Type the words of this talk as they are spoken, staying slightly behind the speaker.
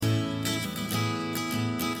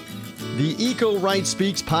The Eco Right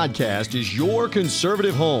Speaks podcast is your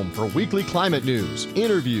conservative home for weekly climate news,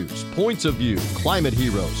 interviews, points of view, climate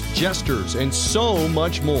heroes, jesters, and so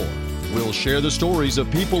much more. We'll share the stories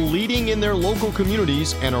of people leading in their local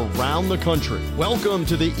communities and around the country. Welcome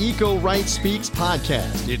to the Eco Right Speaks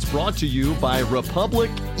podcast. It's brought to you by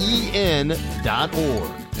republicen.org.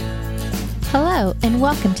 Hello, and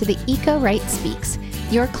welcome to the Eco Right Speaks,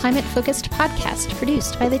 your climate-focused podcast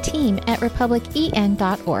produced by the team at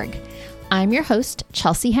republicen.org. I'm your host,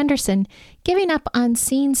 Chelsea Henderson, giving up on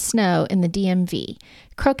seen snow in the DMV.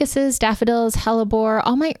 Crocuses, daffodils, hellebore,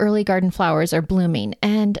 all my early garden flowers are blooming,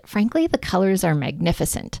 and frankly, the colors are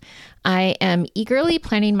magnificent. I am eagerly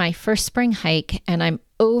planning my first spring hike, and I'm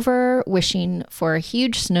over wishing for a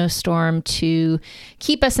huge snowstorm to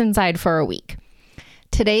keep us inside for a week.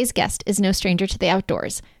 Today's guest is no stranger to the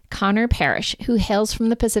outdoors. Connor Parrish, who hails from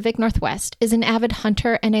the Pacific Northwest, is an avid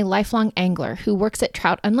hunter and a lifelong angler who works at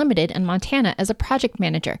Trout Unlimited in Montana as a project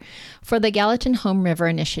manager for the Gallatin Home River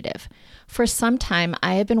Initiative. For some time,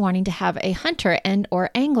 I have been wanting to have a hunter and or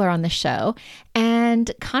angler on the show,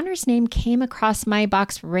 and Connor's name came across my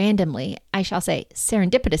box randomly, I shall say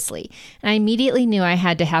serendipitously, and I immediately knew I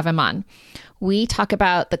had to have him on. We talk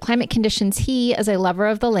about the climate conditions he, as a lover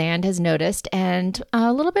of the land, has noticed and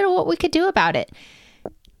a little bit of what we could do about it.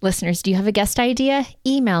 Listeners, do you have a guest idea?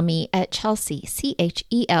 Email me at Chelsea,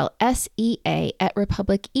 CHELSEA at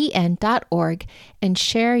republicen.org and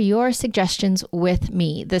share your suggestions with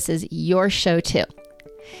me. This is your show too.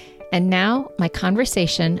 And now my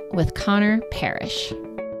conversation with Connor Parrish.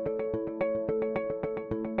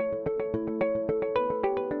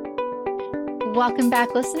 Welcome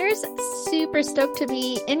back, listeners. Super stoked to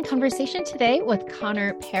be in conversation today with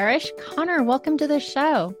Connor Parrish. Connor, welcome to the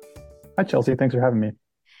show. Hi, Chelsea. Thanks for having me.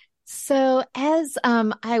 So as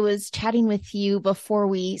I was chatting with you before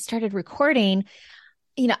we started recording,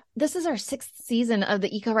 this is our 6th season of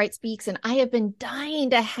the Eco Right Speaks, and I have been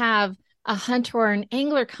dying to have a hunter or an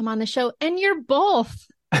angler come on the show, and you're both.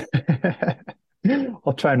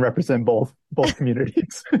 I'll try and represent both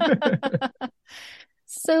communities.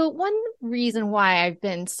 So one reason why I've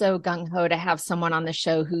been so gung-ho to have someone on the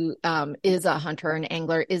show who is a hunter and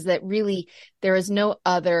angler is that really there is no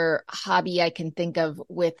other hobby I can think of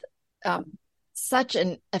with such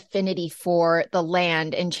an affinity for the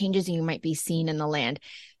land and changes you might be seeing in the land.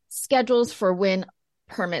 Schedules for when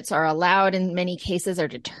permits are allowed in many cases are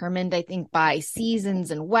determined, I think, by seasons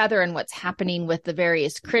and weather and what's happening with the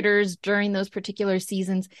various critters during those particular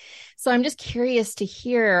seasons. So I'm just curious to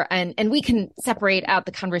hear, and we can separate out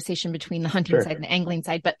the conversation between the hunting side and the angling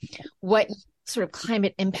side, but what sort of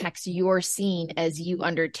climate impacts you're seeing as you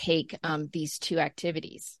undertake these two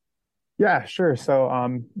activities? Yeah, sure. So,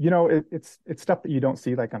 it's stuff that you don't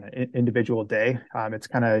see like on an individual day. It's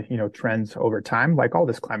kind of, trends over time, like all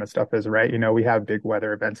this climate stuff is, right? We have big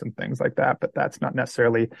weather events and things like that, but that's not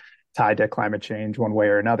necessarily tied to climate change one way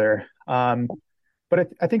or another. But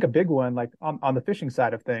I think a big one, like on the fishing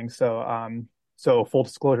side of things. So full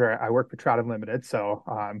disclosure, I work for Trout Unlimited. So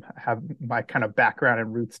I have my kind of background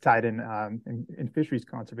and roots tied in fisheries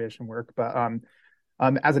conservation work. But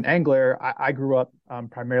as an angler, I grew up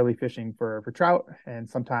primarily fishing for trout and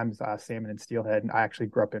sometimes salmon and steelhead. And I actually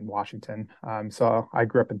grew up in Washington. So I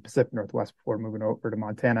grew up in the Pacific Northwest before moving over to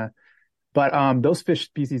Montana. But those fish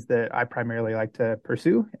species that I primarily like to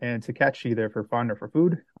pursue and to catch either for fun or for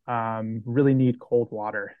food really need cold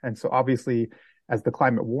water. And so obviously, as the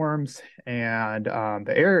climate warms and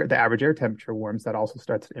the average air temperature warms, that also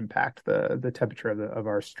starts to impact the temperature of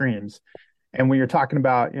our streams. And when you're talking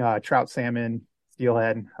about trout, salmon,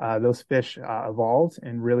 steelhead, those fish evolved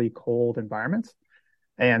in really cold environments.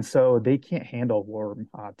 And so they can't handle warm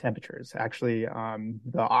temperatures. Actually,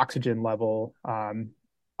 the oxygen levels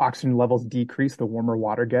decrease the warmer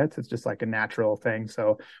water gets. It's just like a natural thing.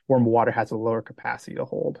 So warm water has a lower capacity to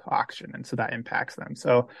hold oxygen. And so that impacts them.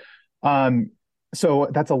 So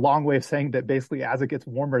that's a long way of saying that basically as it gets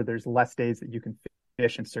warmer, there's less days that you can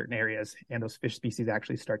fish in certain areas, and those fish species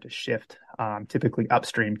actually start to shift, typically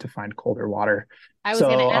upstream to find colder water. I was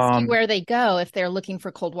going to ask you where they go if they're looking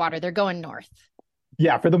for cold water. They're going north.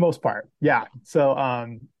 Yeah, for the most part. Yeah. So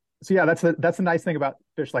yeah, that's the nice thing about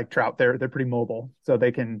fish like trout. They're pretty mobile, so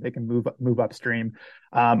they can move upstream.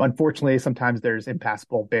 Unfortunately, sometimes there's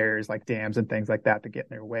impassable barriers like dams and things like that get in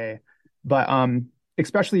their way. But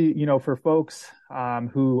especially, for folks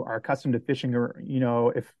who are accustomed to fishing, or,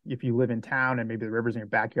 if you live in town and maybe the river's in your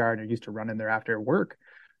backyard and you're used to running there after work,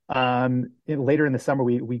 later in the summer,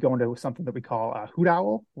 we go into something that we call a hoot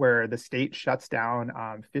owl, where the state shuts down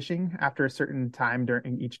fishing after a certain time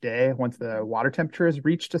during each day once the water temperature has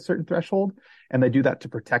reached a certain threshold. And they do that to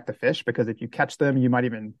protect the fish, because if you catch them, you might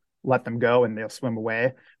even let them go and they'll swim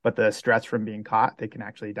away. But the stress from being caught, they can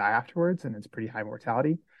actually die afterwards, and it's pretty high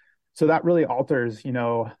mortality. So that really alters,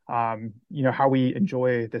 how we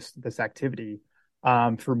enjoy this activity.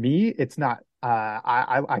 For me, it's not.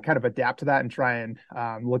 I kind of adapt to that and try and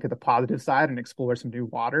look at the positive side and explore some new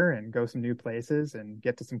water and go some new places and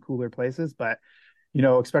get to some cooler places. But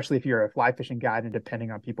especially if you're a fly fishing guide and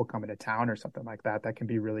depending on people coming to town or something like that, that can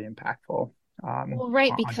be really impactful. Well,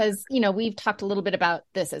 right, because, we've talked a little bit about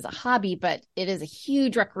this as a hobby, but it is a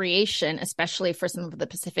huge recreation, especially for some of the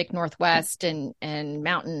Pacific Northwest and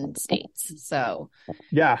mountain states. So,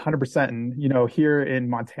 yeah, 100%. And, here in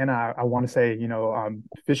Montana, I want to say,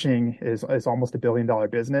 fishing is almost $1 billion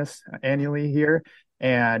business annually here.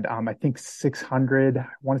 And I think 600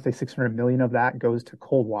 million of that goes to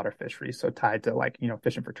cold water fisheries. So tied to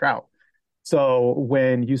fishing for trout. So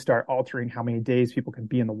when you start altering how many days people can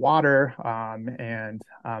be in the water,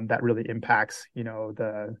 that really impacts,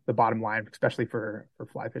 the bottom line, especially for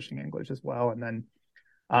fly fishing anglers as well. And then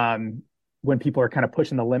when people are kind of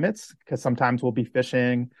pushing the limits, because sometimes we'll be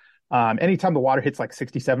fishing, anytime the water hits like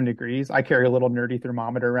 67 degrees, I carry a little nerdy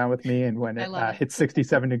thermometer around with me. And when it hits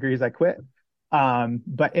 67 degrees, I quit.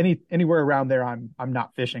 But anywhere around there, I'm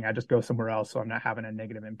not fishing. I just go somewhere else, so I'm not having a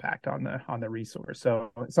negative impact on the resource. So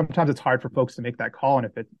sometimes it's hard for folks to make that call, and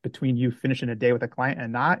if it's between you finishing a day with a client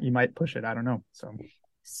and not, you might push it. I don't know.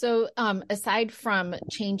 So aside from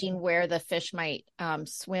changing where the fish might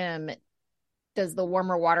swim, does the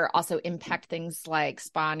warmer water also impact things like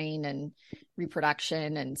spawning and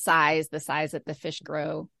reproduction and the size that the fish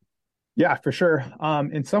grow? Yeah, for sure.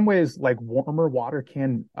 In some ways, like warmer water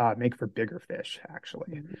can make for bigger fish,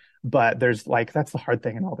 actually. Mm-hmm. But there's that's the hard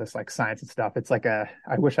thing in all this science and stuff. It's I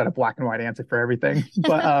wish I had a black and white answer for everything.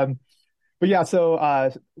 But yeah,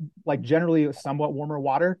 so generally somewhat warmer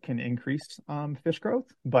water can increase fish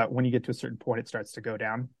growth, but when you get to a certain point, it starts to go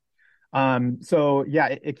down. So yeah,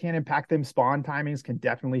 it can impact them. Spawn timings can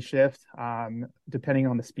definitely shift. Depending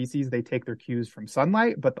on the species, they take their cues from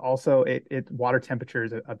sunlight, but also water temperature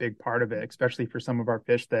is a big part of it, especially for some of our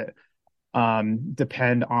fish that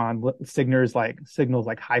depend on signals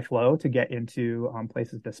like high flow to get into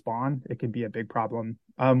places to spawn. It can be a big problem.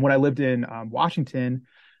 When I lived in Washington,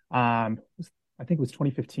 I think it was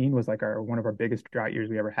 2015 was one of our biggest drought years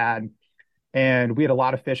we ever had. And we had a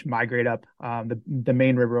lot of fish migrate up the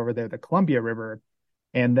main river over there, the Columbia River.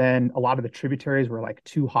 And then a lot of the tributaries were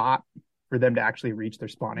too hot for them to actually reach their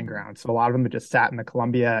spawning ground. So a lot of them just sat in the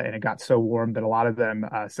Columbia, and it got so warm that a lot of them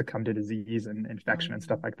succumbed to disease and infection and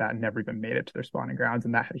stuff like that, and never even made it to their spawning grounds.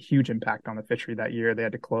 And that had a huge impact on the fishery that year. They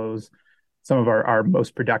had to close some of our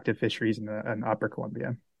most productive fisheries in the upper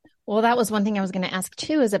Columbia. Well, that was one thing I was going to ask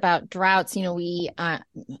too, is about droughts.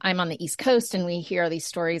 I'm on the East Coast, and we hear these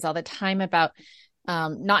stories all the time about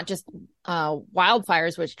not just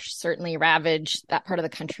wildfires, which certainly ravage that part of the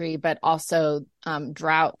country, but also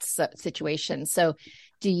drought situations. So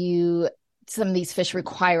some of these fish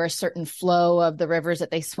require a certain flow of the rivers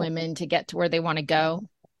that they swim in to get to where they want to go?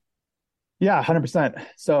 Yeah, 100%.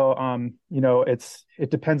 So,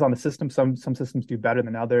 it depends on the system. Some systems do better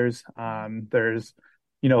than others. There's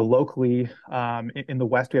locally, in the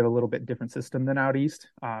West, we have a little bit different system than out East,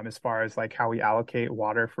 as far as how we allocate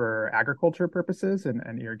water for agriculture purposes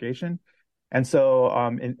and irrigation. And so,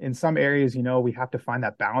 in some areas, we have to find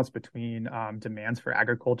that balance between demands for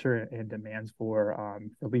agriculture and demands for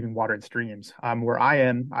leaving water in streams. Where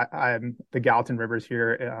I'm the Gallatin River's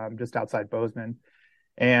here, just outside Bozeman.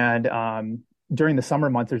 And during the summer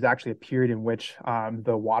months, there's actually a period in which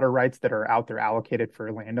the water rights that are out there allocated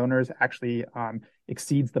for landowners actually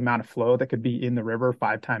exceeds the amount of flow that could be in the river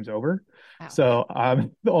 5 times over. Wow. So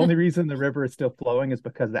the only reason the river is still flowing is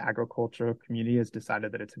because the agricultural community has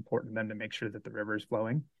decided that it's important to them to make sure that the river is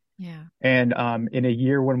flowing. Yeah. And in a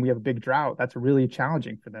year when we have a big drought, that's really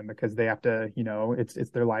challenging for them because they have to,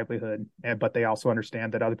 it's their livelihood, but they also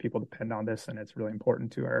understand that other people depend on this, and it's really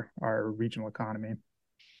important to our regional economy.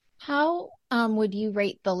 How would you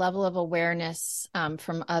rate the level of awareness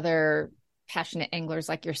from other passionate anglers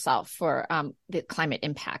like yourself for the climate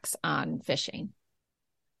impacts on fishing?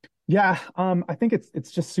 Yeah, I think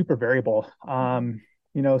it's just super variable.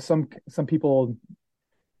 Some people,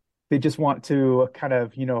 they just want to kind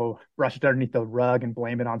of, brush it underneath the rug and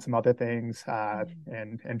blame it on some other things,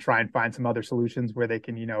 and try and find some other solutions where they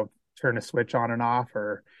can, turn a switch on and off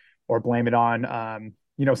or blame it on,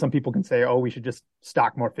 some people can say, oh, we should just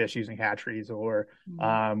stock more fish using hatcheries, or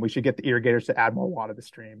we should get the irrigators to add more water to the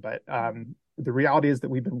stream. But the reality is that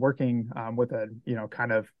we've been working with a,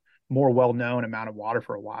 kind of more well-known amount of water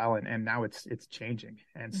for a while, and now it's changing.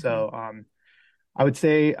 And so I would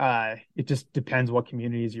say it just depends what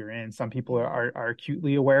communities you're in. Some people are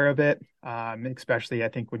acutely aware of it, especially I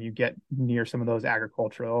think when you get near some of those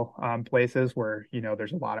agricultural places where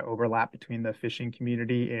there's a lot of overlap between the fishing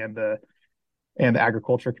community and the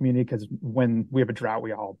agriculture community. Because when we have a drought,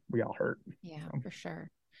 we all hurt. Yeah, for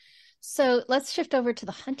sure. So let's shift over to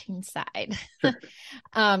the hunting side. Sure.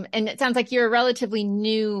 And it sounds like you're a relatively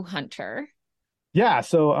new hunter. Yeah,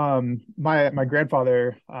 so my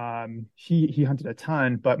grandfather he hunted a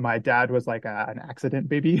ton, but my dad was like an accident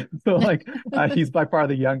baby. So like he's by far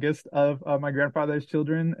the youngest of my grandfather's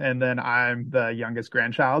children, and then I'm the youngest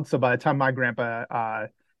grandchild. So by the time my grandpa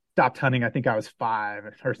stopped hunting, I think I was 5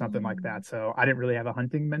 or something like that. So I didn't really have a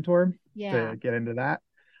hunting mentor to get into that.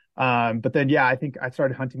 But then, yeah, I think I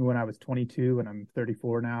started hunting when I was 22 and I'm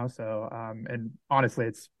 34 now. So, and honestly,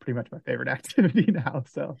 it's pretty much my favorite activity now.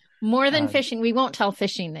 So more than fishing, we won't tell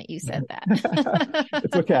fishing that you said that.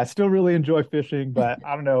 It's okay. I still really enjoy fishing, but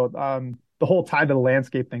I don't know, the whole tie to the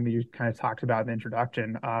landscape thing that you kind of talked about in the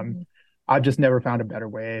introduction. I've just never found a better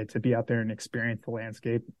way to be out there and experience the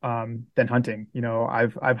landscape, than hunting.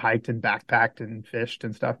 I've hiked and backpacked and fished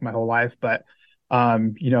and stuff my whole life, but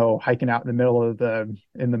hiking out in the middle of the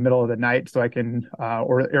night so I can,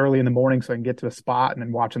 or early in the morning so I can get to a spot, and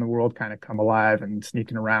then watching the world kind of come alive and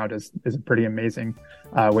sneaking around is a pretty amazing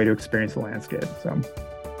way to experience the landscape. So.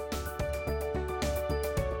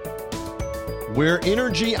 We're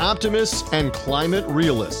energy optimists and climate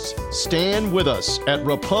realists. Stand with us at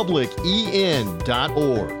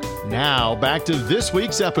republicen.org. Now back to this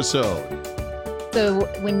week's episode. So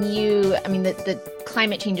the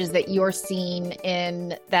climate changes that you're seeing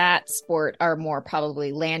in that sport are more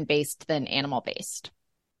probably land-based than animal-based.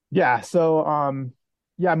 Yeah. So,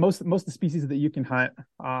 most of the species that you can hunt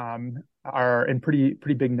are in pretty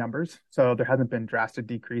big numbers. So there hasn't been drastic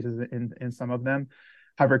decreases in some of them.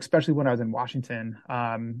 However, especially when I was in Washington,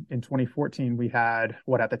 in 2014, we had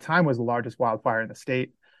what at the time was the largest wildfire in the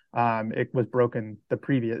state. It was broken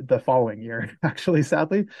the following year, actually,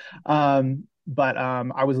 sadly. But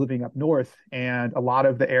I was living up north, and a lot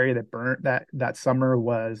of the area that burnt that summer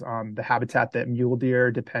was the habitat that mule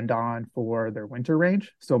deer depend on for their winter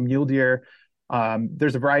range. So mule deer,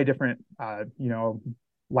 there's a variety of different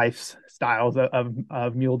lifestyles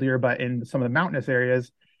of mule deer, but in some of the mountainous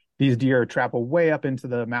areas, these deer travel way up into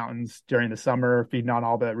the mountains during the summer, feeding on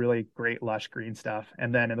all the really great lush green stuff.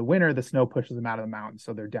 And then in the winter, the snow pushes them out of the mountains,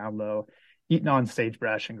 so they're down low, eating on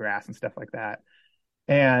sagebrush and grass and stuff like that.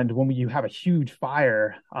 And when you have a huge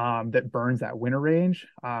fire that burns that winter range,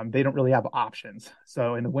 they don't really have options.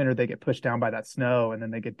 So in the winter, they get pushed down by that snow, and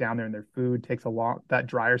then they get down there, and their food that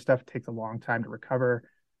drier stuff takes a long time to recover.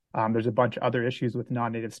 There's a bunch of other issues with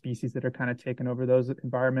non-native species that are kind of taking over those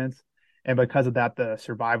environments. And because of that, the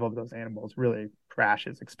survival of those animals really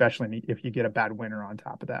crashes, especially if you get a bad winter on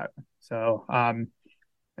top of that. So,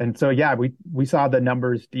 yeah, we saw the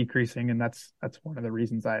numbers decreasing, and that's one of the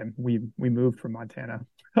reasons we moved from Montana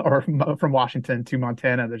or from Washington to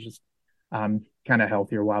Montana. There's just kind of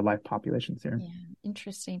healthier wildlife populations here. Yeah,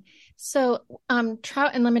 interesting. So,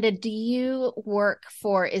 Trout Unlimited, is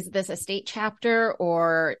this a state chapter,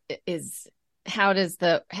 or how's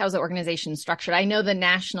the organization structured? I know the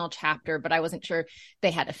national chapter, but I wasn't sure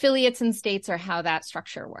they had affiliates in states or how that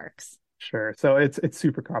structure works. Sure. So it's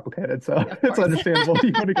super complicated. So it's understandable.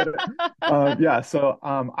 You want to get it. So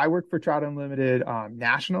I work for Trout Unlimited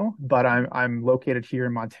National, but I'm located here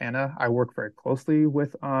in Montana. I work very closely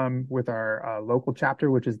with our local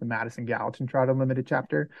chapter, which is the Madison Gallatin Trout Unlimited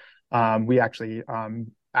chapter. We actually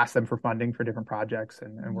ask them for funding for different projects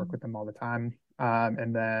and work with them all the time.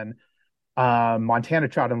 And then Montana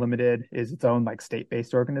Trout Unlimited is its own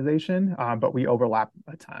state-based organization, but we overlap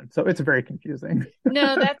a ton. So it's very confusing.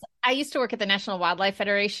 No, I used to work at the National Wildlife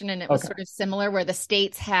Federation, and it was sort of similar, where the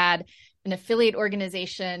states had an affiliate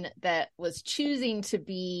organization that was choosing to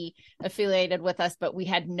be affiliated with us, but we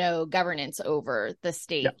had no governance over the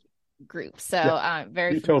state group. So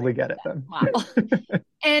very you totally get it then. Model.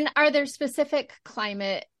 And are there specific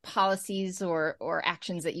climate policies or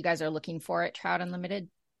actions that you guys are looking for at Trout Unlimited?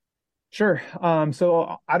 Sure.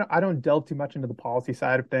 So I don't delve too much into the policy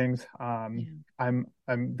side of things. I've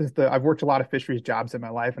worked a lot of fisheries jobs in my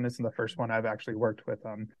life, and this is the first one I've actually worked with.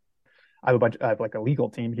 I have a legal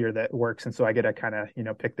team here that works, and so I get to kind of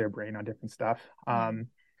pick their brain on different stuff.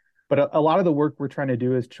 But a lot of the work we're trying to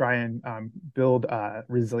do is try and build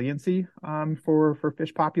resiliency for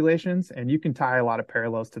fish populations, and you can tie a lot of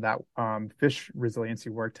parallels to that fish resiliency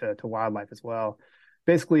work to wildlife as well.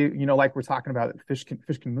 Basically, like we're talking about, fish can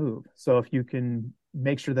move. So if you can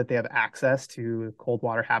make sure that they have access to cold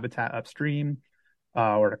water habitat upstream,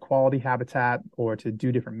 or to quality habitat or to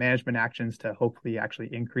do different management actions to hopefully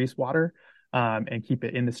actually increase water and keep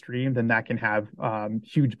it in the stream, then that can have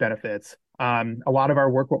huge benefits. A lot of our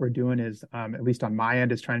work, what we're doing is, at least on my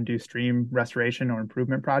end, is trying to do stream restoration or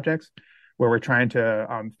improvement projects where we're trying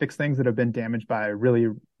to fix things that have been damaged by really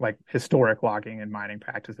like historic logging and mining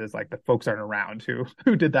practices. Like the folks aren't around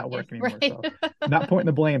who did that work anymore. Right. So not pointing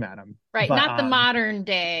the blame at them. Right. But, Not the modern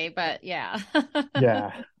day, but yeah.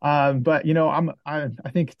 yeah. But I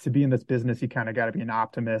think to be in this business, you kind of got to be an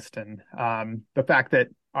optimist. And the fact that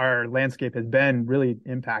our landscape has been really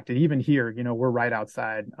impacted, even here, we're right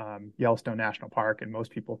outside Yellowstone National Park, and most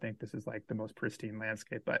people think this is like the most pristine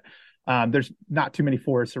landscape, but there's not too many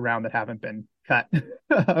forests around that haven't been cut,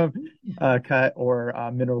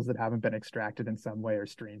 or minerals that haven't been extracted in some way, or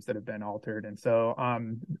streams that have been altered. And so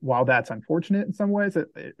while that's unfortunate in some ways,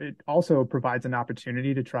 it also provides an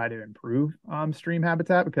opportunity to try to improve stream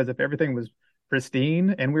habitat, because if everything was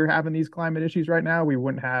pristine and we're having these climate issues right now, we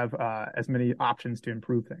wouldn't have as many options to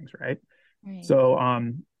improve things, right?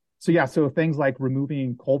 So things like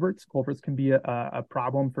removing culverts can be a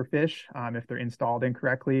problem for fish. If they're installed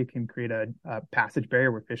incorrectly, it can create a passage barrier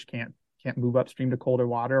where fish can't move upstream to colder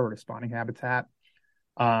water or to spawning habitat.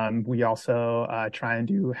 We also try and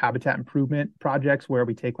do habitat improvement projects where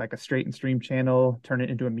we take like a straightened stream channel, turn it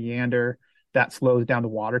into a meander. That slows down the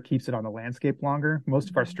water, keeps it on the landscape longer. Most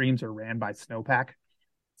of our streams are ran by snowpack.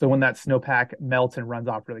 So when that snowpack melts and runs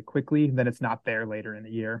off really quickly, then it's not there later in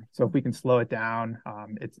the year. So if we can slow it down,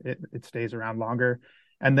 it stays around longer.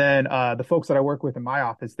 And then the folks that I work with in my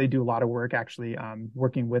office, they do a lot of work actually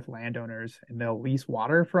working with landowners, and they'll lease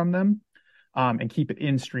water from them and keep it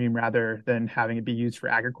in stream rather than having it be used for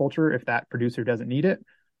agriculture if that producer doesn't need it.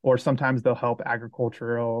 Or sometimes they'll help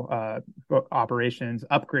agricultural operations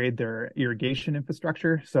upgrade their irrigation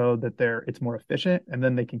infrastructure so that it's more efficient, and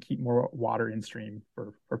then they can keep more water in stream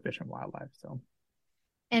for fish and wildlife.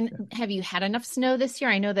 And have you had enough snow this year?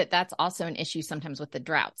 I know that that's also an issue sometimes with the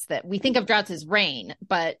droughts, that we think of droughts as rain,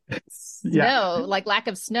 but snow, like lack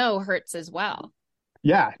of snow, hurts as well.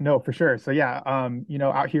 Yeah, no, for sure. So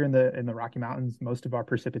out here in the Rocky Mountains, most of our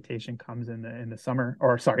precipitation comes in the summer,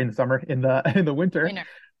 in the winter.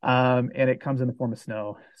 And it comes in the form of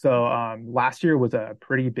snow. So last year was a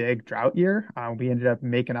pretty big drought year. We ended up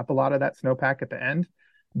making up a lot of that snowpack at the end.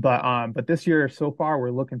 But this year so far we're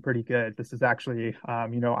looking pretty good. This is actually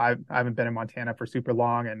I haven't been in Montana for super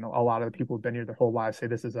long, and a lot of the people who've been here their whole lives say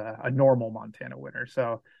this is a normal Montana winter.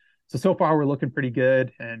 So far we're looking pretty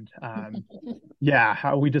good, and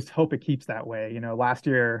we just hope it keeps that way. Last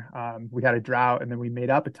year we had a drought, and then we made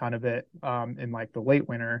up a ton of it in like the late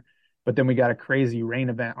winter, but then we got a crazy rain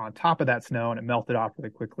event on top of that snow, and it melted off really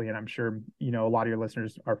quickly. And I'm sure a lot of your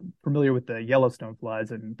listeners are familiar with the Yellowstone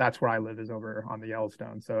floods, and that's where I live, is over on the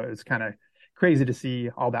Yellowstone. So it's kind of crazy to see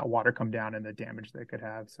all that water come down and the damage they could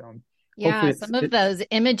have. So yeah, some of those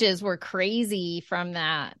images were crazy from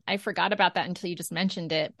that. I forgot about that until you just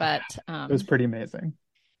mentioned it, but it was pretty amazing.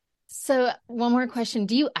 So one more question.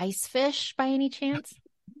 Do you ice fish by any chance?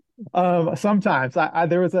 Sometimes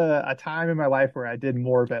there was a time in my life where I did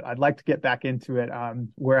more of it. I'd like to get back into it.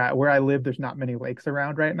 Where I live, there's not many lakes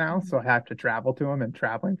around right now, so I have to travel to them, and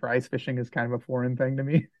traveling for ice fishing is kind of a foreign thing to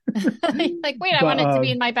me. Like, wait, I want it to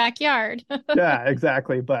be in my backyard. Yeah,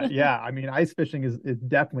 exactly. But yeah, I mean, ice fishing is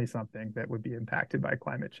definitely something that would be impacted by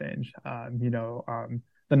climate change.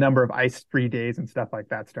 The number of ice-free days and stuff like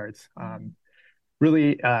that starts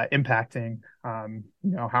really impacting,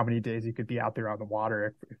 how many days you could be out there on the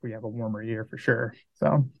water if we have a warmer year, for sure.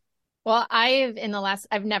 So, well, I've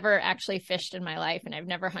never actually fished in my life, and I've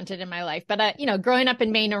never hunted in my life, but growing up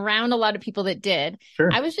in Maine around a lot of people that did,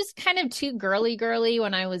 sure. I was just kind of too girly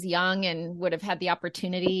when I was young and would have had the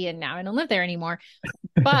opportunity, and now I don't live there anymore.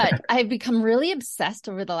 But I've become really obsessed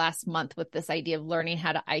over the last month with this idea of learning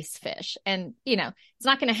how to ice fish. And, it's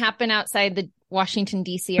not going to happen outside the Washington,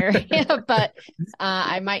 D.C. area, but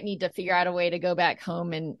I might need to figure out a way to go back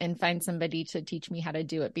home and find somebody to teach me how to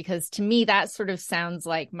do it. Because to me, that sort of sounds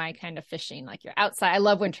like my kind of fishing. Like, you're outside. I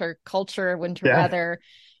love winter culture, winter weather.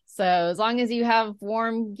 So as long as you have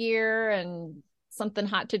warm gear and something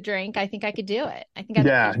hot to drink, I think I could do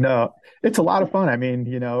it. No, it's a lot of fun. I mean,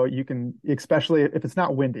 you can, especially if it's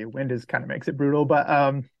not windy. Wind kind of makes it brutal,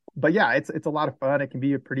 but yeah, it's a lot of fun. It can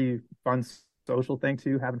be a pretty fun social thing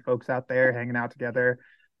too, having folks out there hanging out together.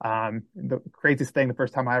 The craziest thing, the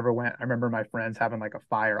first time I ever went, I remember my friends having like a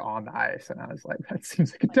fire on the ice, and I was like, that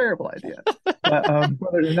seems like a terrible idea. But when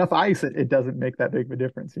there's enough ice, it doesn't make that big of a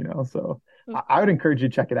difference, you know. So I would encourage you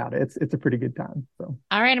to check it out. It's a pretty good time. So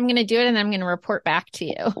All right, I'm going to do it and I'm going to report back to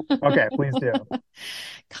you. okay, please do.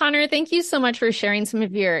 Connor, thank you so much for sharing some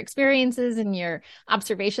of your experiences and your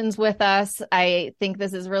observations with us. I think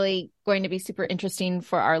this is really going to be super interesting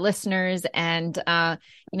for our listeners. And,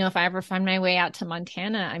 if I ever find my way out to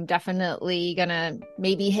Montana, I'm definitely going to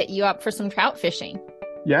maybe hit you up for some trout fishing.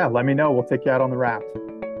 Yeah, let me know. We'll take you out on the raft.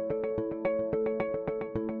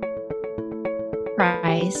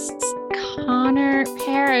 Christ, Connor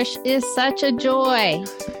Parrish is such a joy.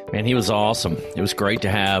 Man, he was awesome. It was great to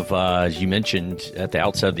have, as you mentioned at the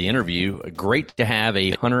outset of the interview, great to have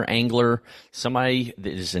a hunter angler, somebody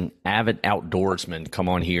that is an avid outdoorsman come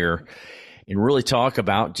on here and really talk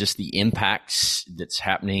about just the impacts that's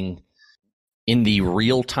happening in the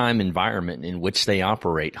real-time environment in which they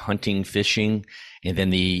operate, hunting, fishing, and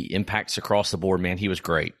then the impacts across the board. Man, he was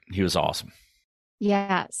great. He was awesome.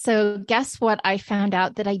 Yeah. So guess what I found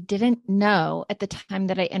out that I didn't know at the time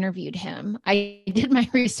that I interviewed him. I did my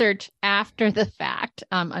research after the fact,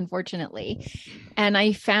 unfortunately. And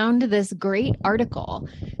I found this great article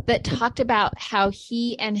that talked about how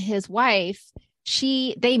he and his wife,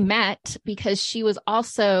 they met because she's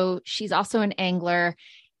also an angler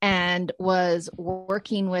and was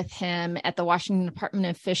working with him at the Washington Department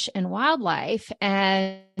of Fish and Wildlife.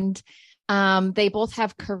 And they both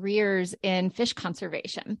have careers in fish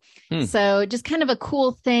conservation. So just kind of a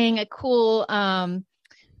cool thing, a cool,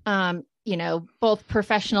 both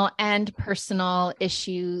professional and personal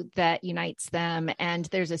issue that unites them. And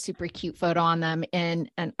there's a super cute photo on them in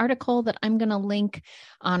an article that I'm going to link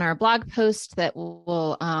on our blog post that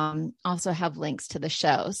will also have links to the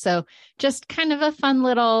show. So just kind of a fun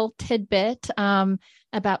little tidbit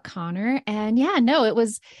about Connor. And it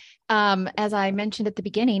was, as I mentioned at the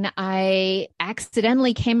beginning, I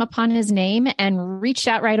accidentally came upon his name and reached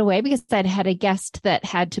out right away because I'd had a guest that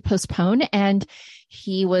had to postpone, and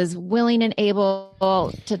he was willing and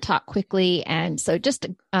able to talk quickly. And so just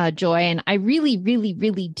joy. And I really, really,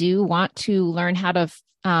 really do want to learn how to,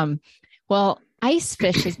 ice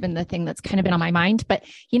fish has been the thing that's kind of been on my mind. But,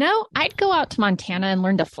 I'd go out to Montana and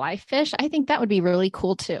learn to fly fish. I think that would be really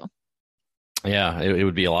cool too. Yeah, it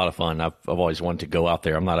would be a lot of fun. I've always wanted to go out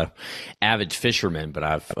there. I'm not an avid fisherman, but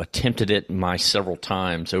I've attempted it several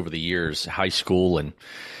times over the years, high school and,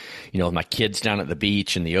 my kids down at the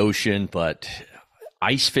beach and the ocean. But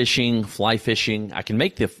ice fishing, fly fishing, I can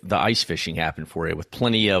make the ice fishing happen for you with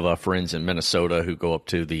plenty of friends in Minnesota who go up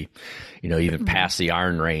to the, even past the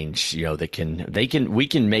Iron Range. We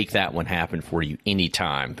can make that one happen for you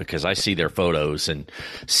anytime because I see their photos and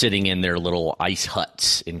sitting in their little ice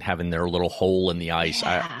huts and having their little hole in the ice.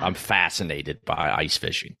 Yeah. I'm fascinated by ice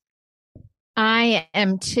fishing. I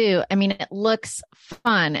am too. I mean, it looks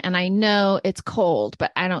fun and I know it's cold,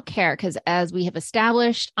 but I don't care because as we have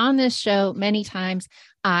established on this show many times,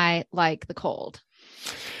 I like the cold.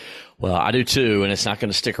 Well, I do too, and it's not going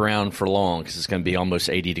to stick around for long because it's going to be almost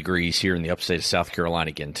 80 degrees here in the upstate of South Carolina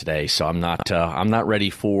again today. So I'm not ready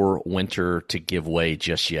for winter to give way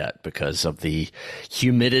just yet because of the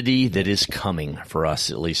humidity that is coming for us,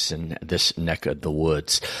 at least in this neck of the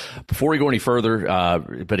woods. Before we go any further,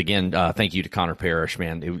 but again, thank you to Connor Parrish,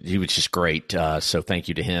 man. He was just great. So thank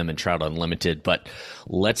you to him and Trout Unlimited. But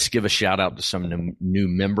let's give a shout out to some new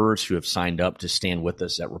members who have signed up to stand with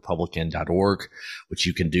us at Republican.org, which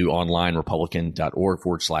you can do online,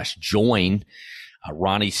 Republican.org/join.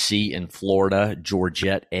 Ronnie C. in Florida,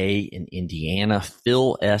 Georgette A. in Indiana,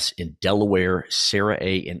 Phil S. in Delaware, Sarah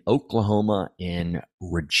A. in Oklahoma, and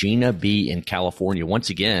Regina B. in California. Once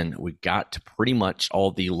again, we got to pretty much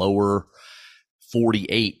all the lower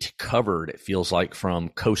 48 covered, it feels like, from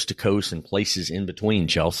coast to coast and places in between,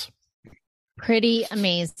 Chelsea. Pretty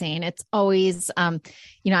amazing. It's always,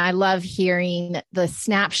 I love hearing the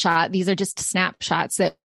snapshot. These are just snapshots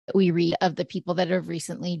that we read of the people that have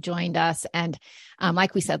recently joined us. And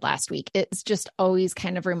like we said last week, it's just always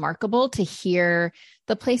kind of remarkable to hear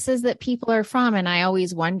the places that people are from. And I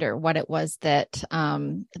always wonder what it was that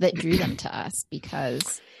drew them to us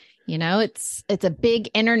because, it's a big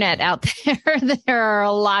internet out there. There are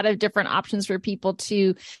a lot of different options for people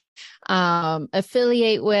to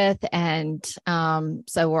affiliate with. And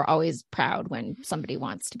so we're always proud when somebody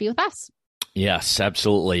wants to be with us. Yes,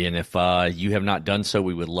 absolutely. And if you have not done so,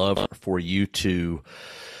 we would love for you to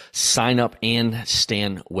sign up and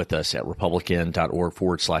stand with us at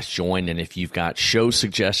Republican.org/join. And if you've got show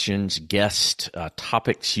suggestions, guest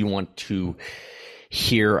topics you want to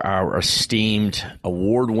hear our esteemed,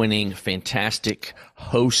 award-winning, fantastic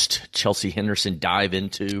host, Chelsea Henderson, dive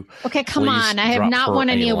into. Okay, come on. I have not won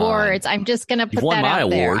any awards. I'm just going to put that out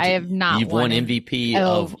there. I have not You've won MVP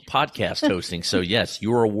of podcast hosting. So yes,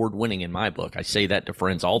 you're award winning in my book. I say that to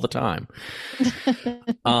friends all the time.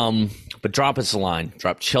 But drop us a line,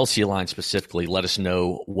 drop Chelsea a line specifically. Let us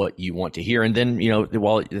know what you want to hear. And then,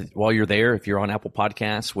 while you're there, if you're on Apple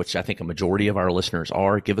Podcasts, which I think a majority of our listeners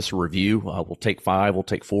are, give us a review. We'll take 5, we'll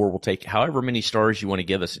take 4, we'll take however many stars you want to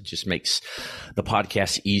give us. It just makes the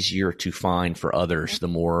podcast easier to find for others the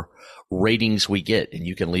more ratings we get. And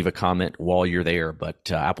you can leave a comment while you're there.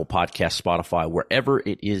 But Apple Podcasts, Spotify, wherever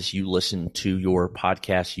it is you listen to your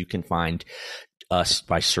podcast, you can find us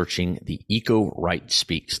by searching the Eco Right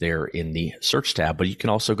Speaks there in the search tab. But you can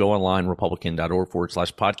also go online,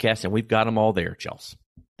 republican.org/podcast, and we've got them all there, Chelsea.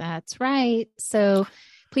 That's right. So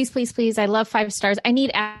please, please, please, I love 5 stars. I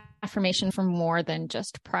need affirmation from more than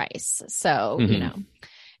just price. So,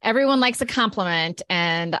 everyone likes a compliment,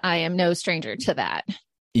 and I am no stranger to that.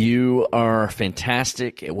 You are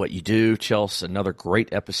fantastic at what you do, Chelsea. Another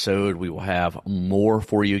great episode. We will have more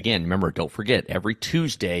for you again. Remember, don't forget, every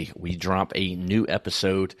Tuesday we drop a new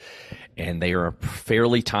episode, and they are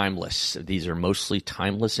fairly timeless. These are mostly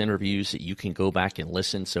timeless interviews that you can go back and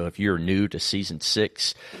listen. So if you're new to season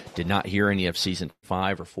 6, did not hear any of season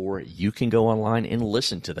 5 or 4, you can go online and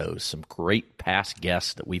listen to those. Some great past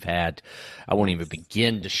guests that we've had. I won't even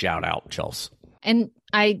begin to shout out, Chelsea. And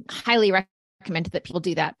I highly recommend that people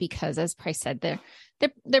do that because, as Price said, they're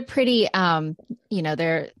pretty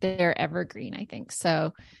they're evergreen, I think.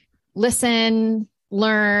 So listen,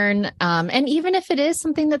 learn, and even if it is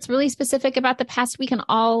something that's really specific about the past, we can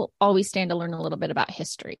all always stand to learn a little bit about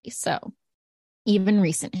history. So even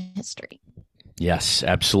recent history. Yes,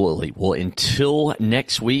 absolutely. Well, until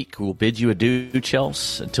next week, we'll bid you adieu,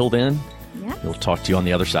 Chelsea. Until then, we'll talk to you on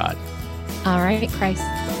the other side. All right, Price.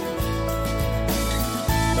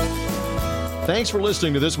 Thanks for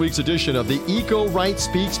listening to this week's edition of the Eco Right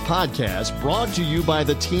Speaks podcast, brought to you by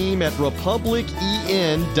the team at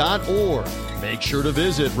republicen.org. Make sure to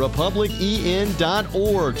visit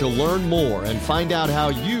republicen.org to learn more and find out how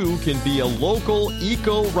you can be a local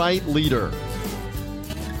Eco Right leader.